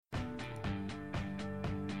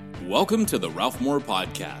Welcome to the Ralph Moore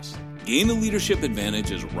Podcast. Gain a leadership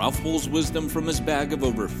advantage as Ralph pulls wisdom from his bag of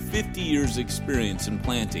over 50 years' experience in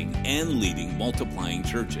planting and leading multiplying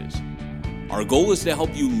churches. Our goal is to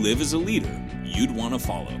help you live as a leader you'd want to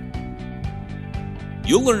follow.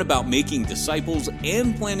 You'll learn about making disciples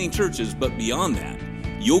and planting churches, but beyond that,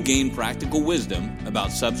 you'll gain practical wisdom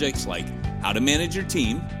about subjects like how to manage your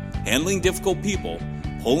team, handling difficult people,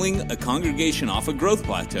 pulling a congregation off a growth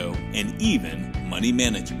plateau, and even money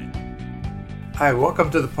management. Hi, welcome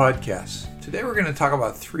to the podcast. Today we're going to talk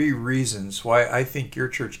about 3 reasons why I think your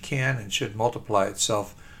church can and should multiply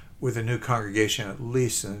itself with a new congregation at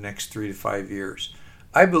least in the next 3 to 5 years.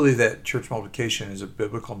 I believe that church multiplication is a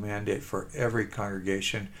biblical mandate for every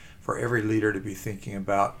congregation, for every leader to be thinking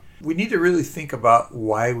about. We need to really think about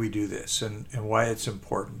why we do this and why it's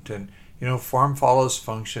important. And, form follows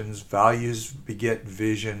functions, values beget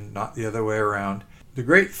vision, not the other way around. The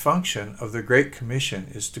great function of the Great Commission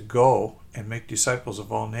is to go and make disciples of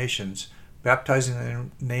all nations, baptizing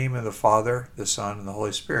in the name of the Father, the Son, and the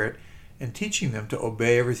Holy Spirit, and teaching them to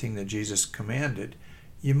obey everything that Jesus commanded.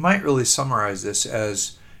 You might really summarize this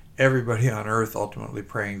as everybody on earth ultimately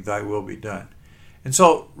praying, "Thy will be done." And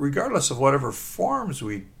so, regardless of whatever forms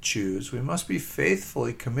we choose, we must be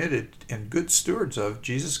faithfully committed and good stewards of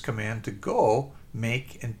Jesus' command to go,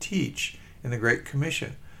 make, and teach in the Great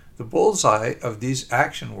Commission. The bullseye of these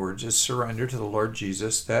action words is surrender to the Lord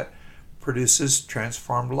Jesus that produces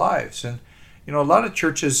transformed lives. And, a lot of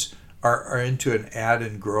churches are into an add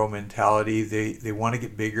and grow mentality. They want to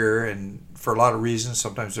get bigger, and for a lot of reasons.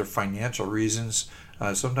 Sometimes they're financial reasons.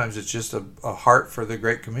 Sometimes it's just a heart for the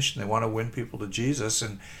Great Commission. They want to win people to Jesus,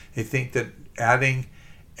 and they think that adding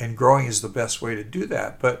and growing is the best way to do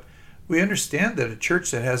that. But we understand that a church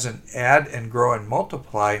that has an add and grow and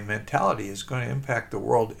multiply mentality is going to impact the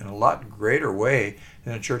world in a lot greater way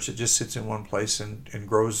than a church that just sits in one place and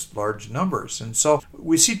grows large numbers. And so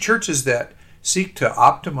we see churches that seek to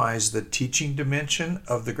optimize the teaching dimension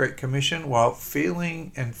of the Great Commission while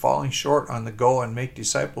failing and falling short on the go and make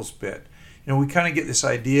disciples bit. We kind of get this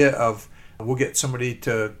idea of we'll get somebody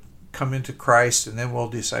to come into Christ and then we'll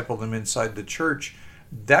disciple them inside the church.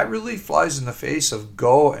 That really flies in the face of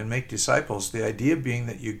go and make disciples. The idea being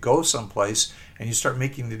that you go someplace and you start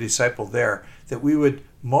making the disciple there, that we would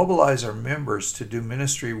mobilize our members to do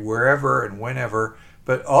ministry wherever and whenever,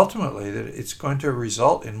 but ultimately that it's going to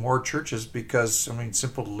result in more churches because,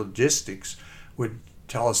 simple logistics would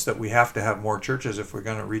tell us that we have to have more churches if we're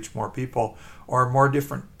going to reach more people or more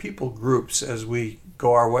different people groups as we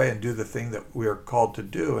go our way and do the thing that we are called to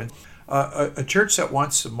do. And a church that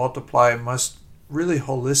wants to multiply must really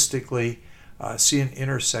holistically see an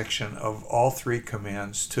intersection of all 3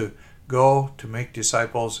 commands: to go, to make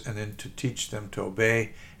disciples, and then to teach them to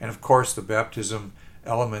obey. And of course, the baptism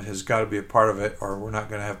element has got to be a part of it, or we're not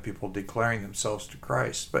going to have people declaring themselves to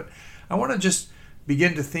Christ. But I want to just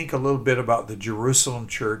begin to think a little bit about the Jerusalem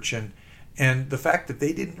church and the fact that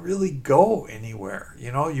they didn't really go anywhere.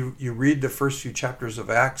 You read the first few chapters of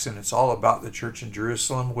Acts, and it's all about the church in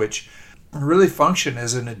Jerusalem, which really functioned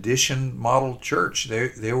as an addition model church.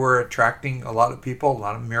 They were attracting a lot of people, a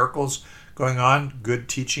lot of miracles going on, good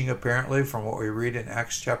teaching apparently from what we read in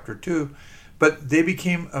Acts chapter 2. But they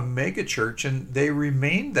became a megachurch, and they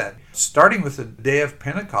remained that, starting with the day of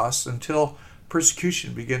Pentecost until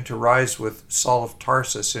persecution began to rise with Saul of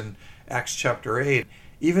Tarsus in Acts chapter 8.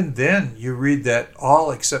 Even then, you read that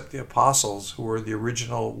all except the apostles, who were the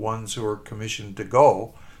original ones who were commissioned to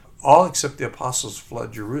go, all except the apostles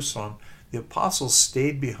fled Jerusalem. The apostles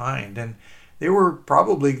stayed behind, and they were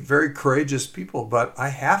probably very courageous people, but I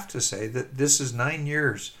have to say that this is 9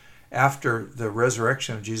 years after the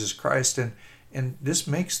resurrection of Jesus Christ, and this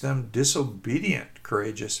makes them disobedient,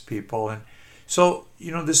 courageous people. And so,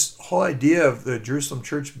 this whole idea of the Jerusalem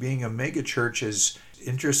church being a megachurch is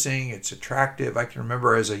interesting, it's attractive. I can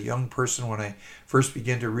remember as a young person when I first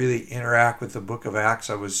began to really interact with the book of Acts,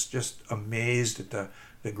 I was just amazed at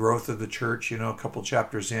the growth of the church. A couple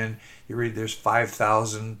chapters in, you read there's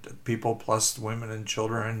 5,000 people plus women and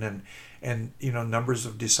children, and numbers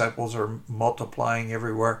of disciples are multiplying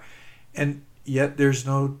everywhere. And yet there's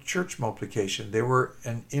no church multiplication. They were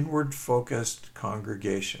an inward-focused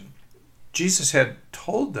congregation. Jesus had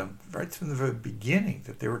told them right from the very beginning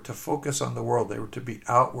that they were to focus on the world, they were to be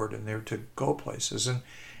outward, and they were to go places. And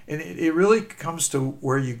it really comes to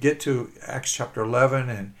where you get to Acts chapter 11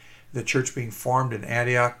 and the church being formed in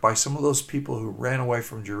Antioch by some of those people who ran away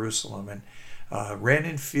from Jerusalem and ran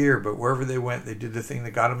in fear, but wherever they went, they did the thing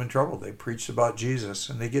that got them in trouble. They preached about Jesus,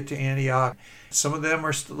 and they get to Antioch. Some of them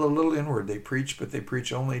are still a little inward. They preach, but they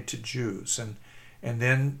preach only to Jews. And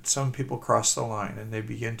then some people cross the line and they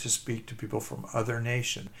begin to speak to people from other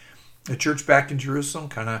nations. The church back in Jerusalem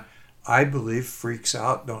kind of, I believe, freaks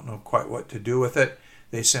out, don't know quite what to do with it.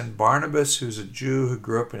 They send Barnabas, who's a Jew who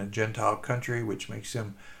grew up in a Gentile country, which makes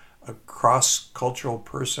him a cross-cultural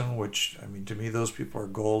person, which, I mean, to me, those people are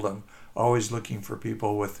gold. I'm always looking for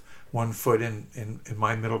people with one foot in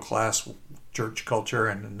my middle-class church culture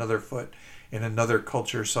and another foot in another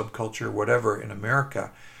culture, subculture, whatever, in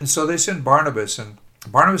America. And so they send Barnabas, and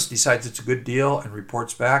Barnabas decides it's a good deal and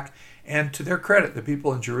reports back. And to their credit, the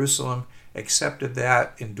people in Jerusalem accepted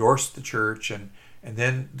that, endorsed the church, and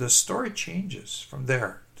then the story changes from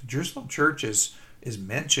there. The Jerusalem church is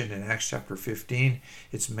mentioned in Acts chapter 15.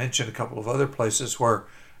 It's mentioned a couple of other places where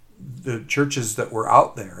the churches that were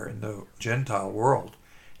out there in the Gentile world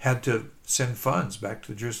had to send funds back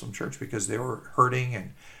to the Jerusalem church because they were hurting,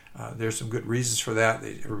 and there's some good reasons for that.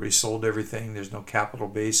 Everybody sold everything. There's no capital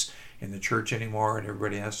base in the church anymore, and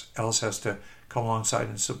everybody else has to come alongside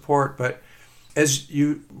and support. But as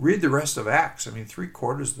you read the rest of Acts, I mean,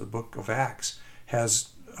 3/4 of the book of Acts has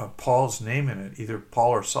Paul's name in it, either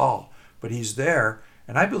Paul or Saul, but he's there,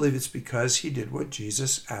 and I believe it's because he did what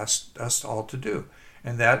Jesus asked us all to do,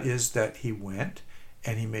 and that is that he went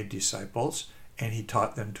and he made disciples and he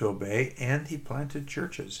taught them to obey and he planted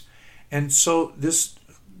churches. And so this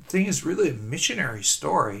thing is really a missionary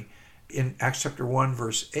story. In Acts chapter 1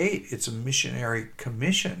 verse 8, it's a missionary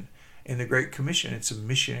commission. In the Great Commission, it's a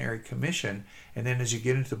missionary commission. And then as you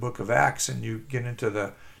get into the book of Acts and you get into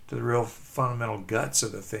the real fundamental guts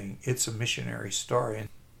of the thing, it's a missionary story. And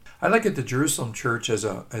I look at the Jerusalem church as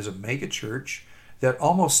a megachurch that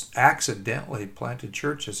almost accidentally planted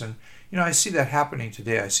churches. And, I see that happening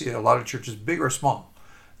today. I see a lot of churches, big or small,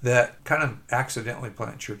 that kind of accidentally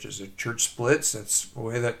plant churches. The church splits. That's the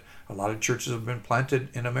way that a lot of churches have been planted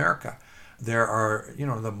in America. There are, the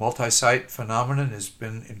multisite phenomenon has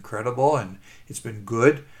been incredible and it's been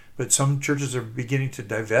good, but some churches are beginning to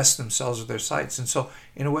divest themselves of their sites. And so,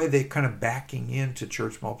 in a way, they're kind of backing into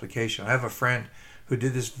church multiplication. I have a friend who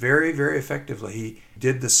did this very, very effectively. He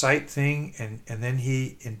did the site thing, and then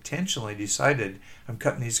he intentionally decided, I'm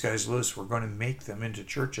cutting these guys loose. We're going to make them into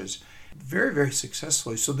churches. Very, very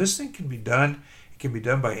successfully. So this thing can be done. It can be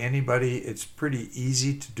done by anybody. It's pretty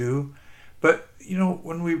easy to do. But,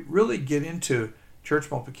 when we really get into church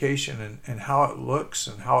multiplication and how it looks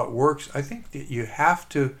and how it works, I think that you have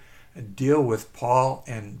to deal with Paul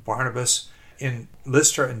and Barnabas in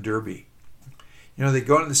Lystra and Derbe. They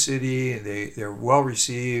go into the city, they're well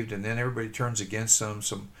received, and then everybody turns against them.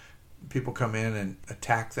 Some people come in and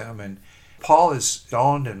attack them, and Paul is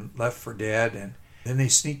stoned and left for dead, and then they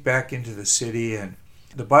sneak back into the city, and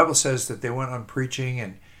the Bible says that they went on preaching,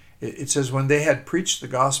 and it says when they had preached the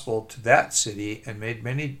gospel to that city and made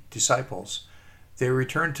many disciples, they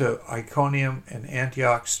returned to Iconium and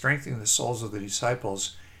Antioch, strengthening the souls of the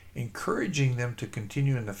disciples, encouraging them to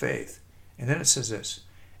continue in the faith. And then it says this,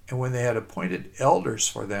 and when they had appointed elders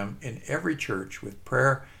for them in every church with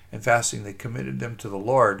prayer and fasting, they committed them to the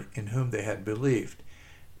Lord in whom they had believed.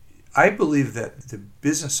 I believe that the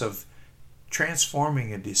business of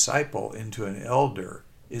transforming a disciple into an elder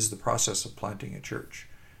is the process of planting a church.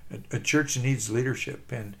 A church needs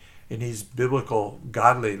leadership, and it needs biblical,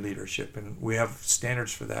 godly leadership, and we have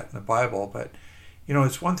standards for that in the Bible. But,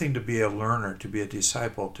 it's one thing to be a learner, to be a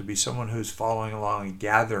disciple, to be someone who's following along and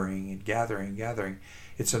gathering.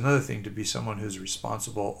 It's another thing to be someone who's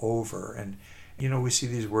responsible over. And, we see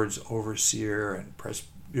these words overseer and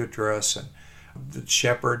presbyteros and the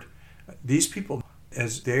shepherd. These people,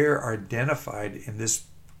 as they're identified in this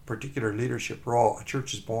particular leadership role, a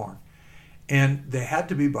church is born. And they had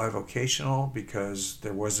to be bivocational because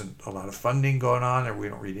there wasn't a lot of funding going on, and we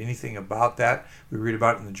don't read anything about that. We read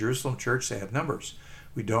about it in the Jerusalem church. They had numbers.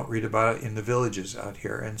 We don't read about it in the villages out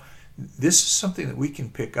here. And this is something that we can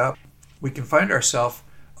pick up. We can find ourselves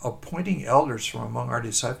appointing elders from among our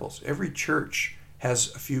disciples. Every church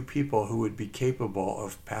has a few people who would be capable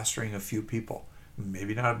of pastoring a few people.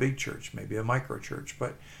 Maybe not a big church, maybe a micro church,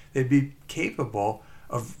 but they'd be capable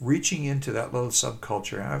of reaching into that little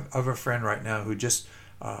subculture. I have a friend right now who just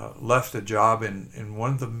left a job in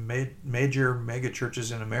one of the major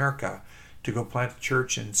megachurches in America to go plant a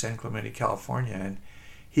church in San Clemente, California. And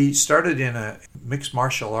he started in a mixed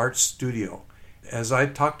martial arts studio. As I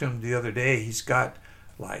talked to him the other day, he's got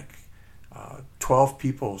like 12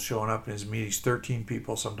 people showing up in his meetings, 13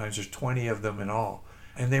 people, sometimes there's 20 of them in all.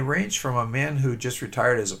 And they range from a man who just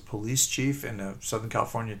retired as a police chief in a Southern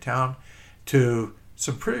California town to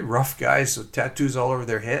some pretty rough guys with tattoos all over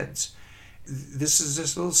their heads. This is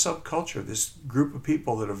this little subculture, this group of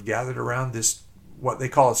people that have gathered around this, what they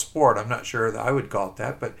call a sport. I'm not sure that I would call it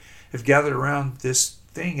that, but have gathered around this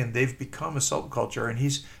thing, and they've become a subculture, and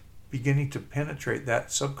he's beginning to penetrate that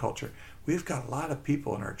subculture. We've got a lot of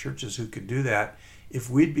people in our churches who could do that if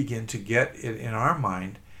we'd begin to get it in our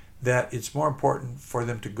mind that it's more important for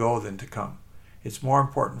them to go than to come. It's more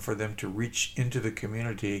important for them to reach into the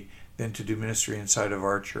community than to do ministry inside of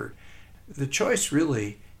our church. The choice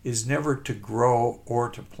really is never to grow or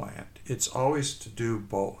to plant. It's always to do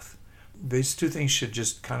both. These two things should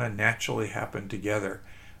just kind of naturally happen together.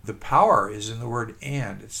 The power is in the word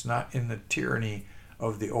and. It's not in the tyranny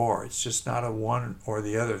of the or. It's just not a one or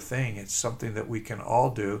the other thing. It's something that we can all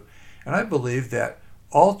do. And I believe that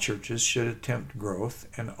all churches should attempt growth,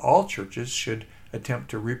 and all churches should attempt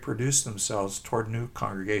to reproduce themselves toward new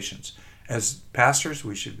congregations. As pastors,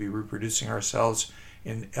 we should be reproducing ourselves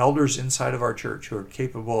in elders inside of our church who are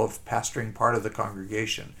capable of pastoring part of the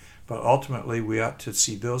congregation. But ultimately, we ought to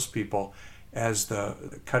see those people as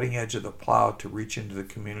the cutting edge of the plow to reach into the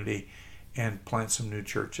community and plant some new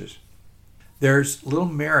churches. There's little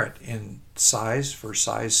merit in size for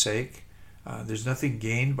size sake. There's nothing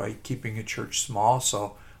gained by keeping a church small.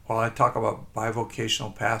 So while I talk about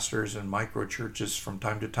bivocational pastors and micro churches from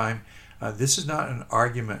time to time, this is not an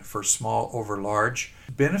argument for small over large.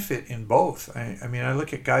 Benefit in both. I mean, I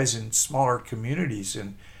look at guys in smaller communities,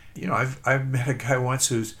 and I've met a guy once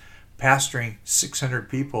who's pastoring 600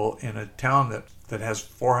 people in a town that has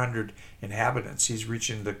 400 inhabitants. He's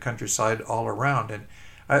reaching the countryside all around, and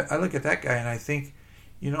I look at that guy and I think,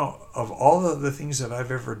 of all of the things that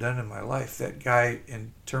I've ever done in my life, that guy,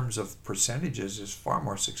 in terms of percentages, is far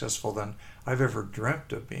more successful than I've ever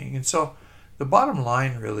dreamt of being. And so the bottom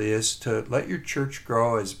line really is to let your church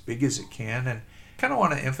grow as big as it can. And I kind of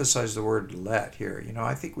want to emphasize the word let here.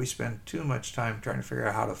 I think we spend too much time trying to figure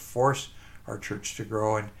out how to force our church to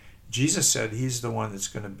grow. And Jesus said he's the one that's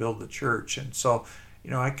going to build the church. And so,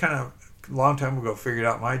 I kind of, a long time ago, figured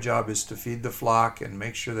out my job is to feed the flock and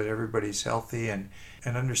make sure that everybody's healthy, and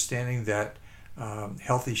understanding that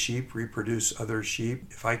healthy sheep reproduce other sheep.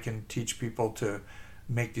 If I can teach people to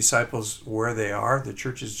make disciples where they are, the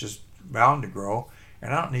church is just bound to grow,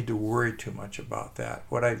 and I don't need to worry too much about that.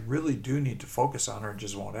 What I really do need to focus on, or it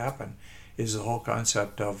just won't happen, is the whole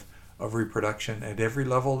concept of reproduction at every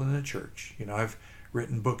level in the church. I've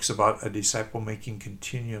written books about a disciple-making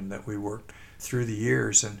continuum that we worked through the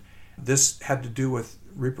years, and this had to do with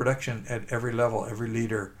reproduction at every level. Every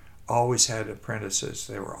leader always had apprentices.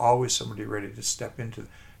 They were always somebody ready to step into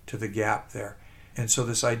the gap there. And so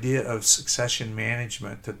this idea of succession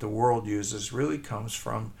management that the world uses really comes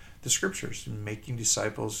from the scriptures, making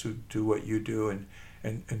disciples who do what you do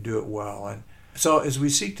and do it well. And so as we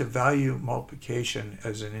seek to value multiplication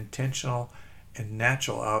as an intentional and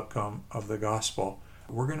natural outcome of the gospel,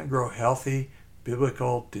 we're going to grow healthy,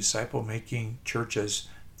 biblical, disciple-making churches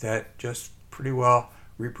that just pretty well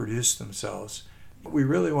reproduce themselves. What we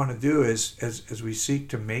really want to do is, as we seek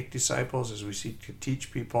to make disciples, as we seek to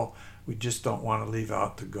teach people, we just don't want to leave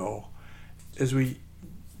out the go. As we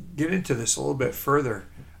get into this a little bit further,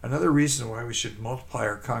 another reason why we should multiply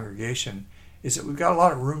our congregation is that we've got a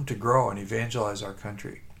lot of room to grow and evangelize our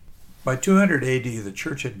country. By 200 AD, the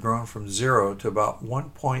church had grown from 0 to about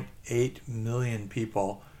 1.8 million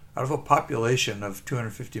people out of a population of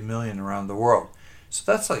 250 million around the world. So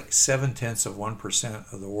that's like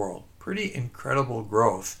 0.7% of the world. Pretty incredible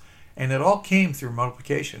growth. And it all came through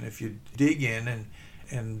multiplication. If you dig in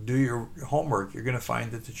and do your homework, you're going to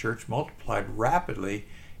find that the church multiplied rapidly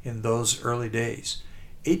in those early days.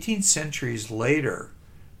 18 centuries later,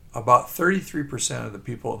 about 33% of the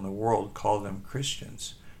people in the world call them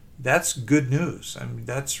Christians. That's good news. I mean,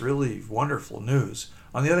 that's really wonderful news.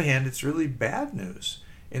 On the other hand, it's really bad news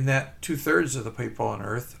in that 2/3 of the people on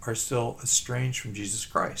earth are still estranged from Jesus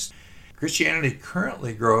Christ. Christianity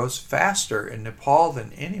currently grows faster in Nepal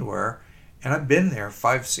than anywhere, and I've been there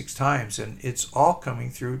 5-6 times, and it's all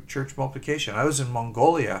coming through church multiplication. I was in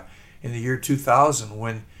Mongolia in the year 2000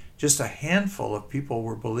 when just a handful of people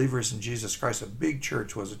were believers in Jesus Christ. A big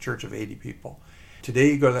church was a church of 80 people.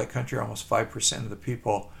 Today you go to that country, almost 5% of the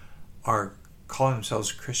people are calling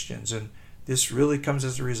themselves Christians, and this really comes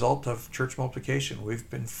as a result of church multiplication. We've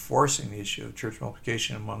been forcing the issue of church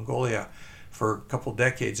multiplication in Mongolia for a couple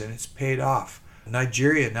decades, and it's paid off.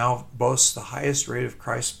 Nigeria now boasts the highest rate of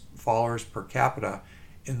Christ followers per capita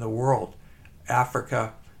in the world.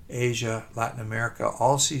 Africa, Asia, Latin America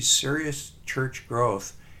all see serious church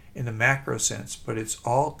growth in the macro sense, but it's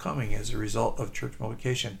all coming as a result of church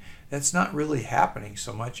multiplication. That's not really happening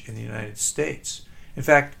so much in the United States. In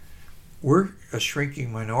fact, we're a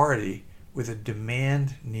shrinking minority with a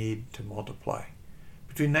demand need to multiply.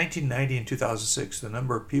 Between 1990 and 2006, the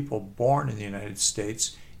number of people born in the United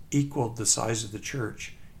States equaled the size of the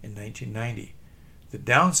church in 1990. The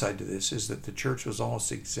downside to this is that the church was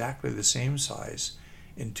almost exactly the same size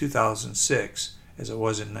in 2006 as it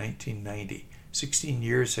was in 1990. 16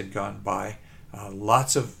 years had gone by.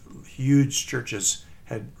 Lots of huge churches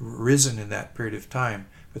had risen in that period of time,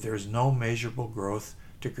 but there was no measurable growth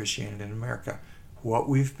to Christianity in America. What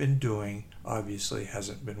we've been doing obviously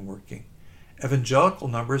hasn't been working. Evangelical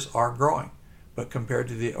numbers are growing, but compared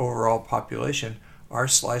to the overall population, our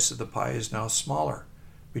slice of the pie is now smaller.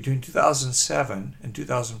 Between 2007 and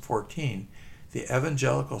 2014, the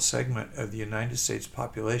evangelical segment of the United States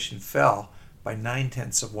population fell by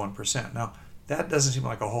 0.9%. Now, that doesn't seem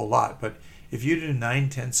like a whole lot, but if you do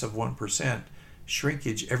 0.9%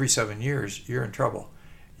 shrinkage every 7 years, you're in trouble.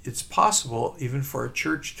 It's possible even for a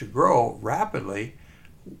church to grow rapidly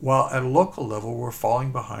while at a local level we're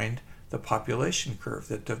falling behind the population curve,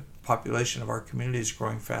 that the population of our community is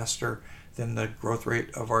growing faster than the growth rate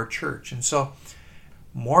of our church. And so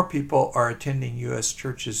more people are attending U.S.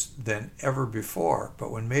 churches than ever before,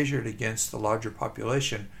 but when measured against the larger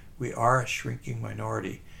population, we are a shrinking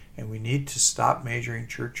minority, and we need to stop measuring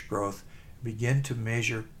church growth, begin to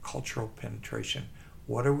measure cultural penetration.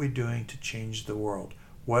 What are we doing to change the world?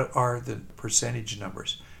 What are the percentage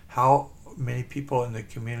numbers? How many people in the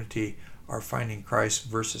community are finding Christ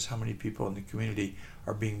versus how many people in the community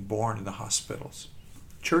are being born in the hospitals?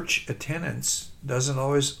 Church attendance doesn't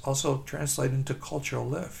always also translate into cultural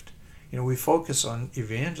lift. We focus on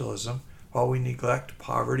evangelism while we neglect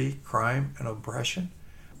poverty, crime, and oppression.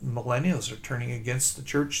 Millennials are turning against the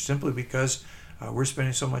church simply because we're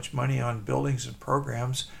spending so much money on buildings and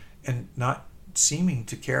programs and not seeming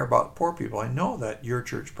to care about poor people. I know that your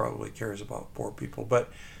church probably cares about poor people, but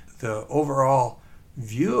the overall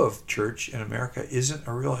view of church in America isn't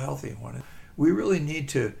a real healthy one. We really need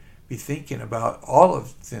to be thinking about all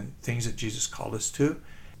of the things that Jesus called us to.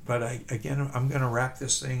 But I'm going to wrap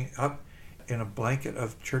this thing up in a blanket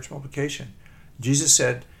of church multiplication. Jesus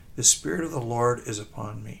said, "The Spirit of the Lord is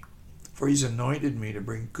upon me, for he's anointed me to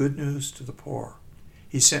bring good news to the poor.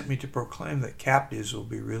 He sent me to proclaim that captives will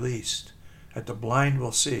be released, that the blind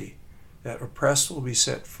will see, that oppressed will be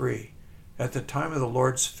set free, that the time of the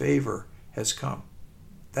Lord's favor has come."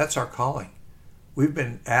 That's our calling. We've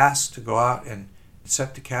been asked to go out and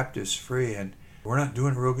set the captives free, and we're not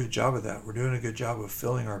doing a real good job of that. We're doing a good job of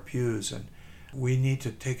filling our pews, and we need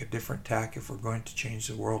to take a different tack if we're going to change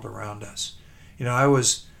the world around us. I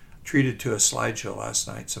was treated to a slideshow last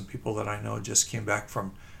night. Some people that I know just came back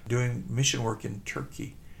from doing mission work in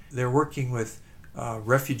Turkey. They're working with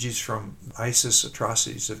refugees from ISIS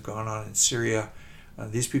atrocities that have gone on in Syria.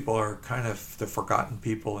 These people are kind of the forgotten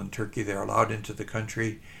people in Turkey. They're allowed into the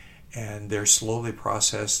country, and they're slowly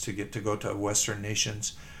processed to get to go to Western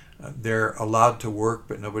nations. They're allowed to work,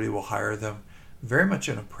 but nobody will hire them. Very much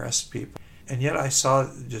an oppressed people. And yet I saw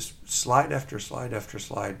just slide after slide after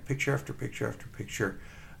slide, picture after picture after picture,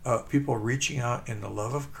 people reaching out in the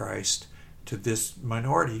love of Christ to this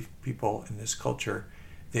minority people in this culture.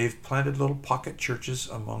 They've planted little pocket churches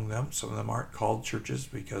among them. Some of them aren't called churches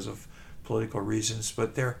because of political reasons,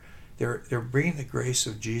 but they're bringing the grace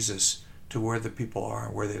of Jesus to where the people are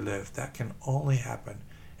and where they live. That can only happen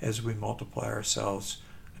as we multiply ourselves,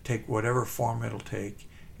 take whatever form it'll take,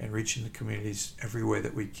 and reach in the communities every way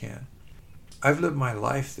that we can. I've lived my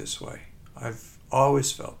life this way. I've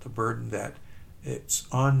always felt the burden that it's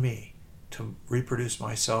on me to reproduce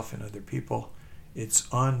myself in other people. It's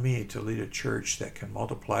on me to lead a church that can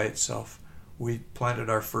multiply itself. We planted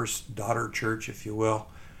our first daughter church, if you will,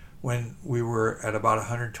 when we were at about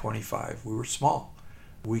 125. We were small.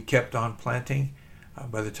 We kept on planting.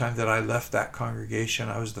 By the time that I left that congregation,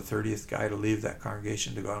 I was the 30th guy to leave that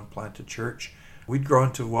congregation to go out and plant a church. We'd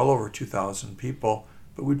grown to well over 2,000 people,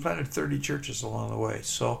 but we planted 30 churches along the way.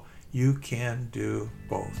 So you can do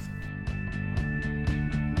both.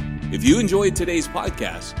 If you enjoyed today's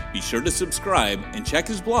podcast, be sure to subscribe and check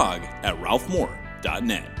his blog at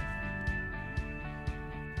ralphmoore.net.